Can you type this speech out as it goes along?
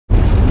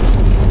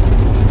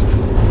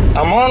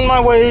I'm on my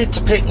way to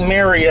pick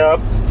Mary up,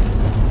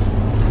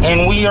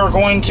 and we are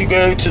going to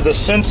go to the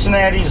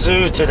Cincinnati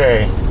Zoo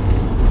today.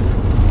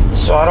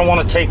 So I don't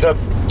want to take up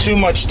too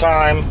much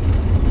time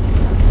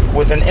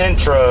with an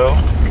intro,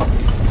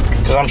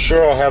 because I'm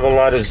sure I'll have a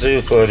lot of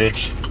zoo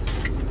footage.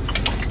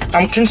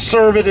 I'm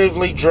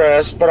conservatively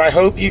dressed, but I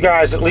hope you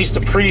guys at least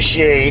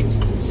appreciate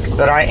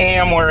that I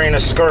am wearing a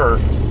skirt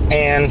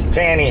and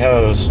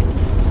pantyhose.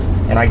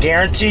 And I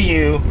guarantee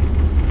you,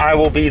 I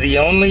will be the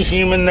only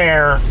human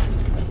there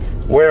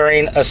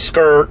wearing a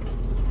skirt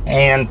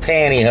and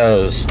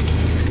pantyhose.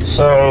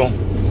 So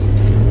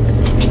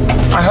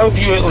I hope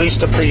you at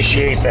least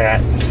appreciate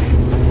that.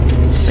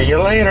 See you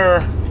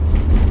later.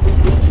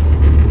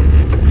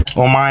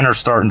 Well, mine are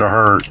starting to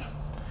hurt.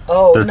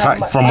 Oh, they're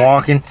tight from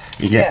walking.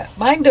 Yeah,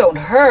 mine don't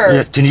hurt.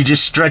 Yeah, can you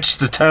just stretch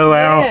the toe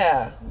out?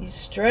 Yeah, you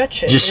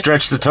stretch it. Just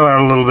stretch the toe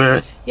out a little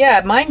bit.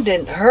 Yeah, mine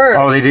didn't hurt.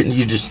 Oh, they didn't.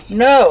 You just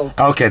no.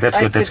 Okay, that's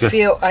good. That's good.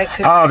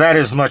 Oh, that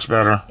is much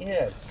better.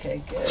 Yeah.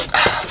 Okay. Good.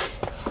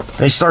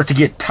 They start to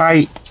get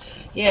tight.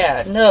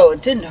 Yeah. No,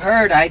 it didn't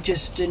hurt. I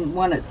just didn't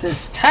want it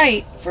this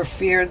tight for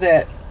fear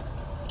that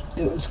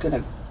it was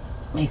gonna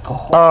make a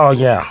hole. Oh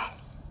yeah.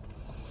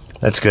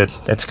 That's good.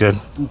 That's good.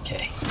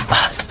 Okay.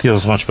 It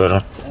feels much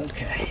better.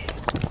 Okay.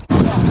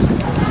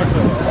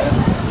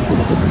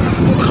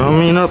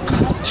 Coming up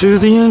to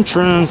the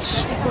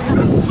entrance,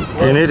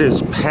 and it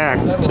is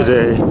packed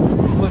today.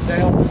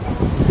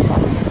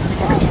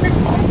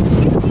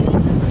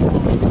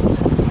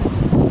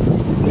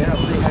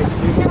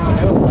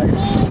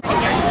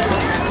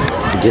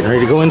 Getting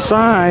ready to go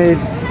inside.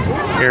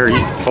 Here,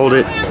 you hold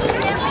it.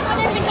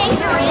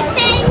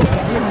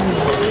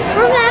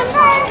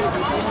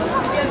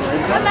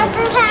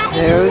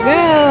 There we go.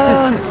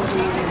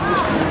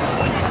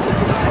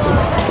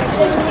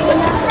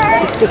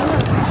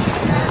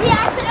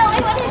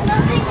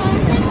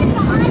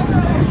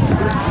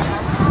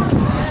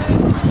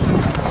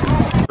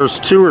 There's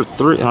two or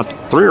three,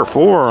 three or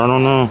four, I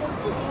don't know.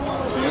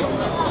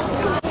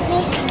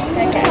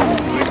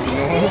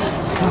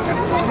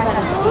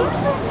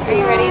 Are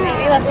you ready,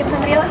 maybe? Let's get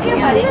somebody else here,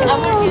 buddy.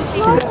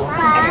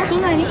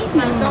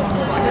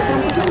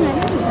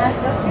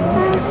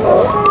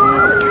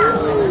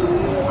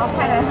 I'll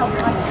try to help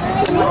you.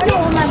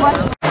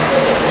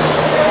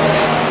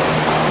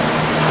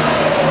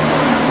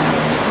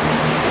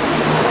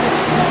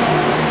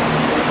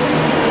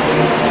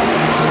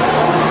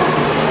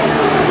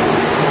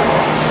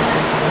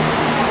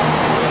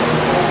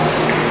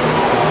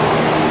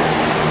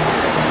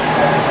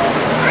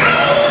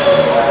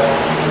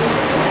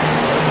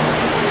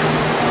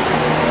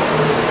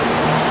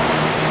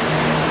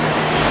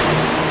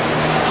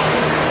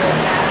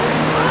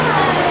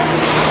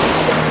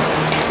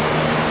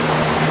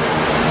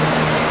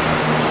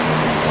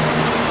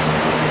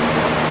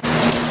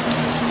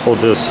 Hold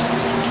this.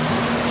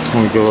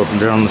 When we go up and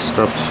down the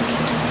steps,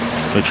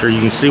 make sure you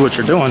can see what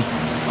you're doing.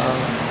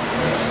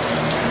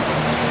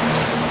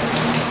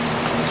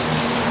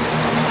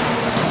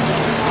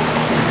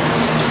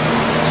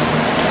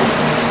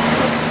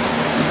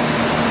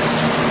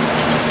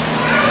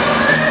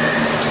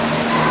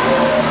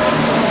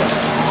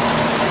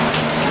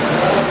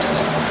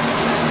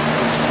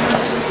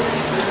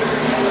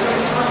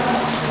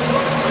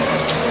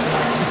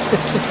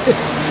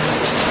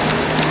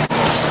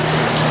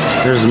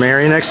 There's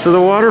Mary next to the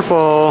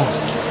waterfall.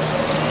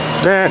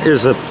 That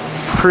is a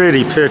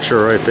pretty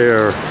picture right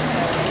there.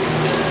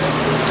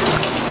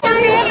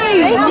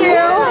 Thank you.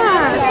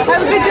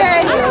 Have a good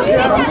day.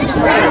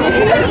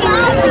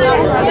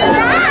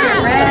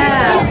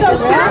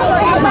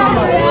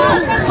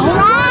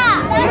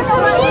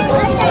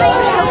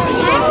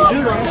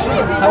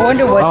 I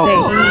wonder what they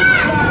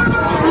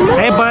eat.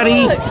 Hey,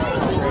 buddy.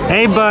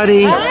 Hey,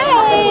 buddy. Hi.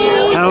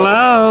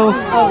 Hello.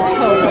 Oh,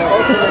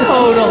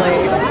 totally.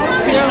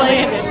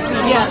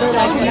 Yeah,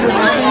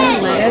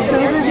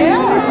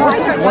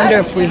 I wonder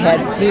if we had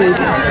food.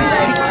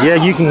 Yeah,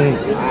 you can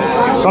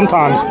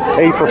sometimes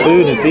pay for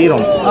food and feed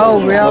them.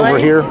 Oh, really? Over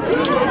here.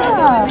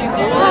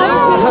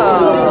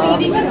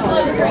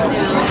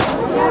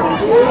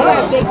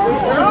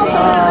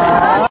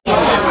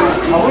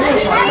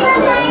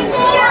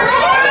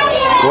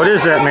 What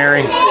is that,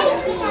 Mary?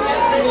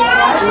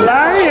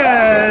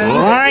 Lions.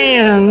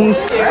 Lions.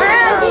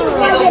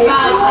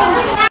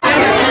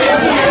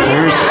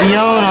 There's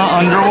Fiona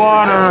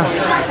underwater.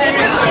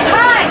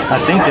 I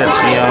think that's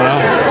Fiona.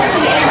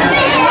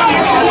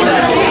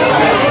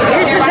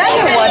 There's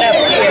another one up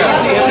here.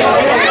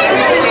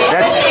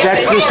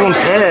 That's this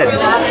one's head.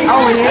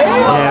 Oh, it is?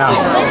 Yeah.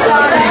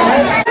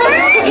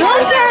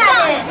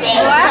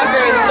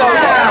 Tucker is so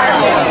good.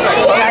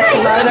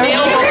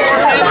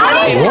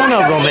 One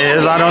of them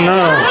is, I don't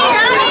know.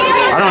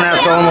 I don't have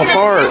to tell them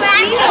apart.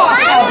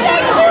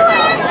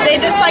 They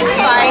just like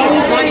fight.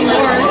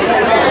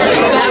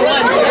 That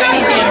was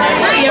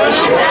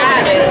Fiona's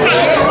dad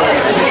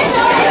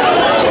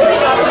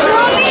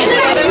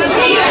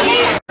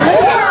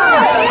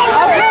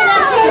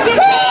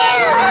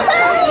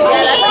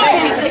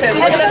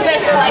Look at the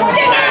fish like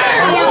dinner.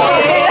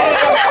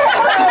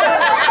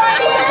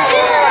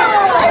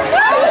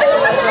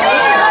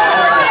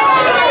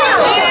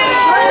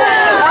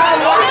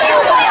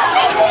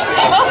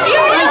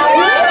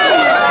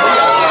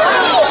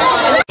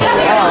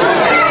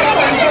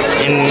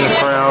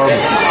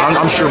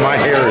 sure my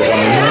hair is a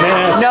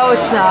mess. No,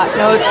 it's not.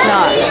 No, it's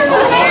not.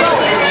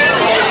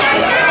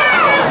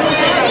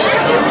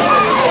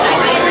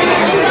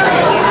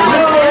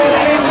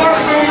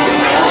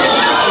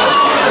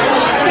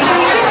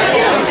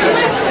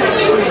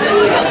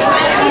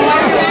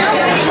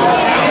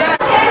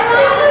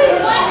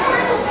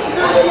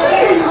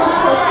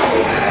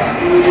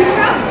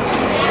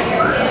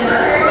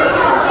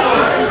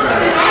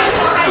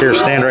 Here,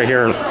 stand right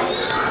here. I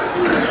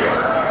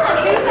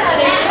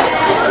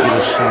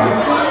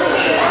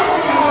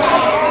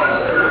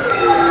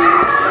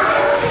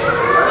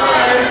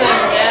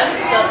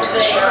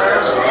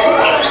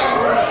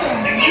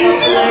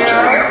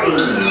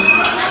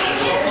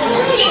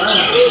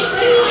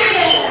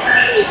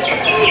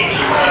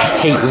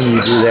hate when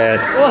you do that.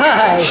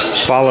 Why?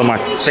 Follow my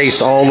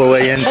face all the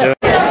way into it.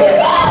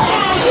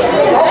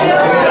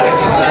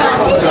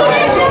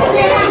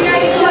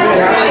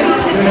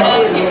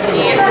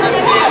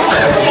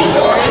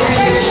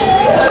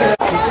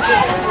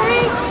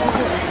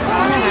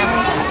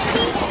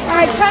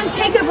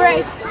 Take a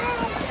break.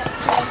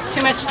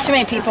 Too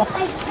many people.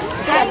 We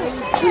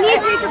need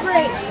to take a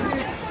break.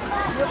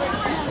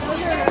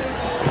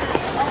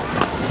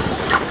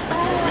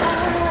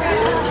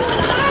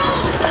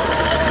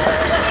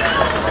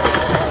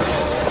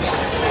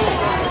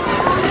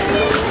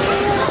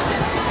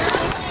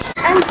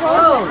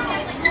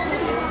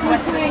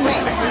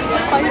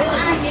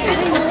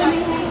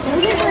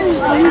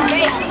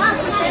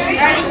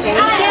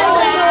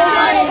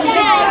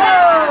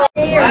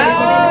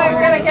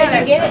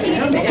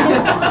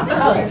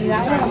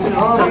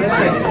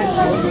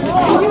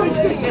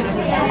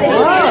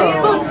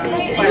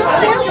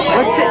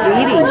 What's it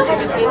eating?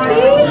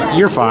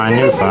 You're fine,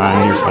 you're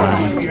fine, you're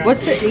fine.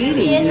 What's it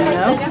eating, you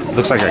know?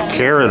 Looks like a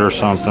carrot or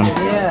something.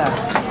 Yeah.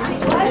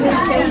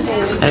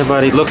 Hey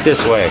buddy, look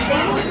this way.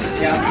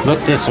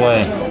 Look this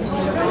way.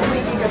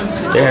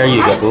 There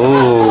you go.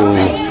 Ooh.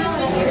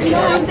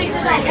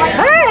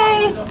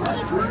 Hey!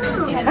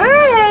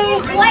 Hey!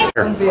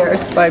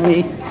 Embarrassed by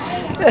me.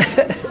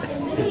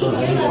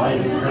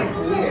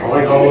 I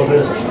like all of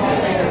this.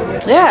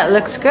 Yeah, it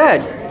looks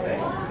good.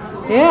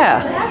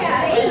 Yeah.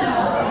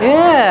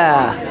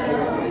 Yeah.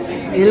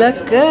 You look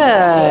It's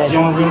good. the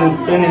only room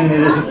we've been in that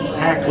isn't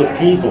packed with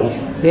people.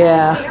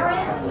 Yeah.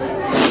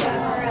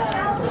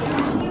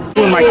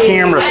 When my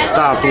camera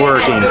stopped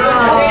working.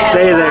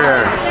 Stay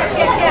there.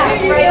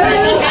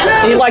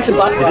 He likes a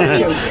butt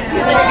too.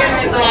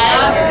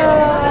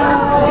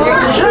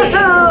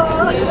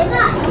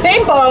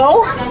 Hey,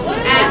 Bo.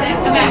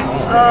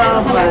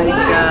 Oh my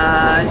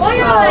gosh.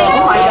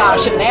 Oh my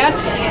gosh, and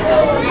that's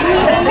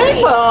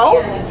hey,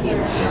 Bo.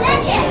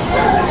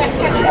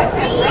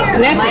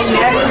 And that's his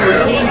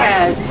nephew. He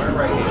has.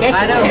 That's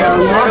his nephew.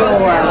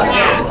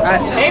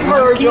 Hey,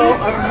 Virgil.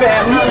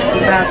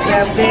 About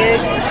that big.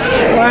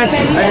 What?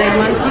 Are they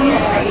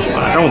monkeys? I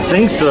don't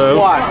think so.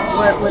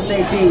 What would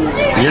they be?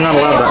 You're not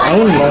allowed to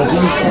own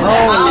monkeys. Oh,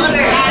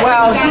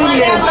 well, he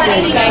lives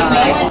in.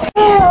 Oh,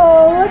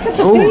 look at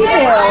the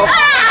female.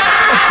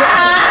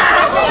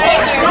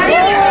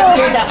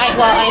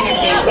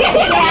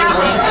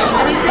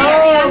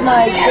 Oh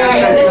my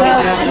goodness,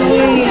 how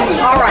sweet.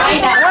 All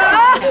right.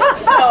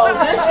 So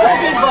this would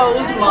be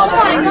Bo's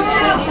mother.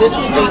 This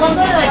would be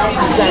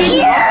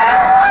Zen's.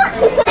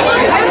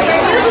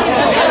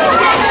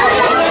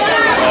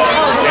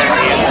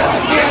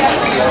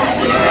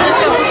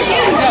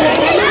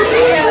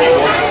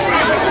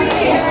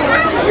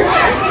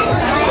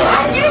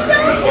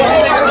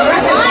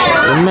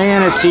 The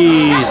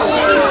manatees.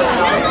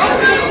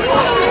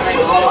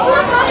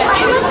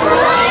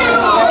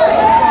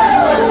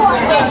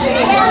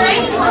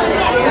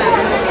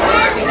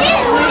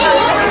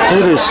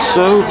 It is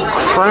so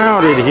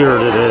crowded here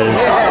today.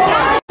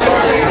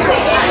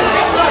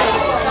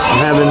 I'm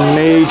having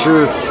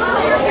major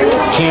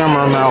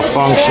camera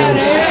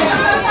malfunctions.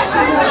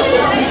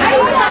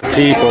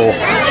 People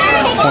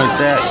point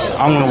that.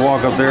 I'm gonna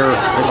walk up there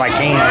if I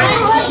can.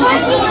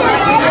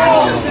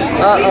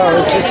 Uh-oh,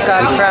 it just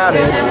got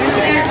crowded.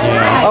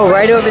 Yeah. Oh,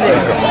 right over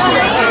there.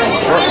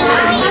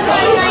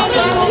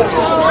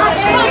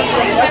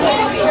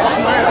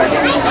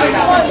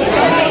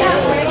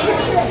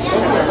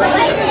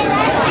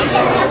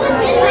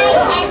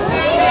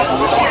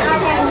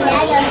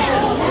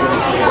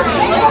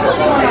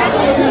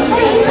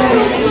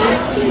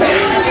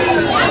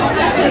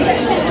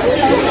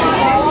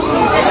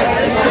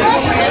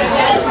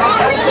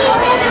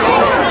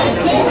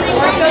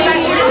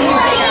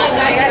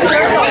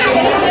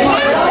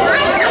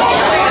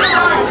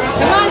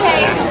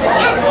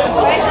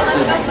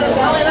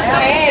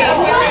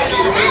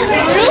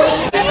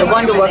 I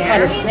wonder what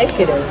kind of snake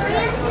it is.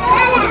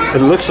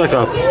 It looks like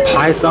a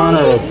python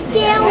or a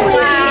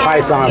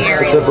python.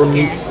 It's a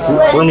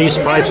Burmese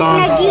python.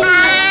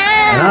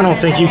 And I don't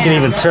think you can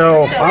even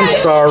tell. I'm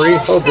sorry.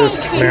 Hold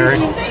this, Mary.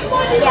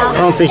 I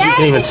don't think you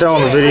can even tell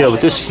in the video,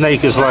 but this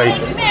snake is like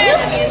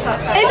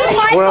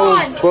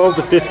 12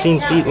 to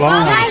 15 feet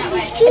long.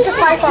 It's a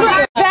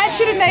python. That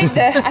should have made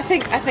the. I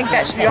think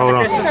that should be on Hold the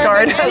on. Christmas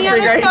card. That's pretty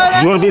great.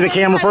 You want to be the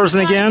camera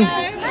person again? Oh,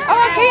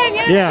 I can.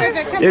 Yeah.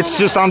 Yeah. It's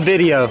just on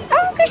video.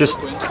 Just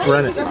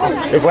run it.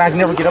 If I can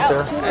never get up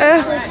there.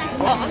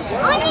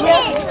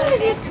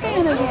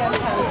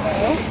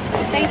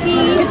 Thank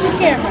you. Get your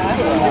camera.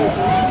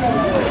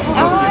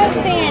 Oh, I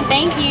stand.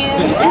 Thank you.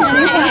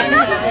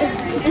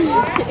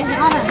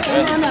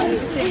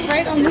 Sit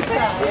right on the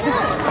side.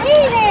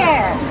 Hey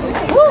there.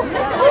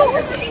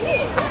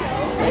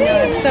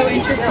 It's so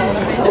interesting.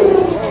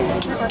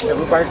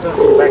 Everybody's going to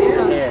see the back of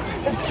your head.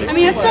 I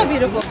mean, it's still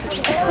beautiful.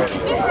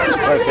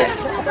 Okay.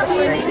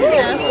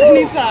 Yes,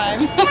 anytime.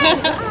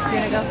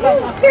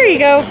 There you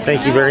go.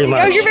 Thank you very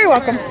much. Oh, you're very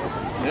welcome.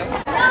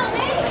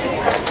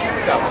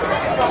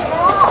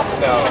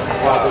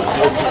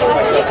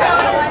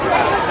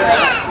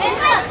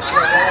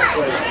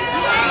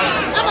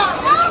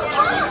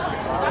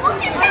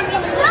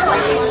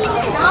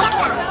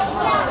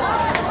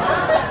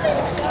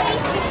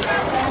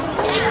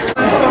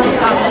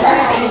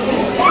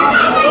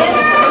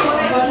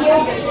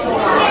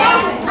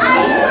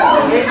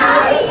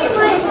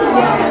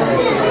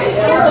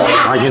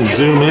 I can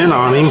zoom in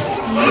on him.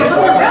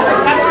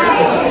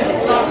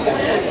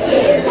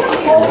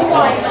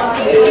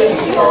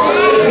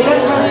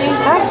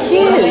 How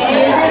cute.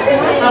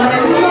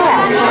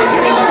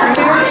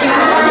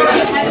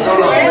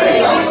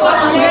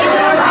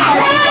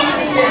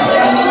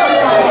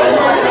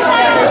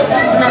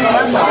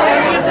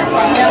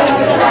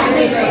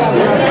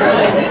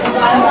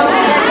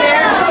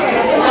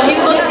 You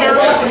look down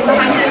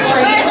behind that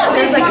tree,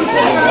 there's like a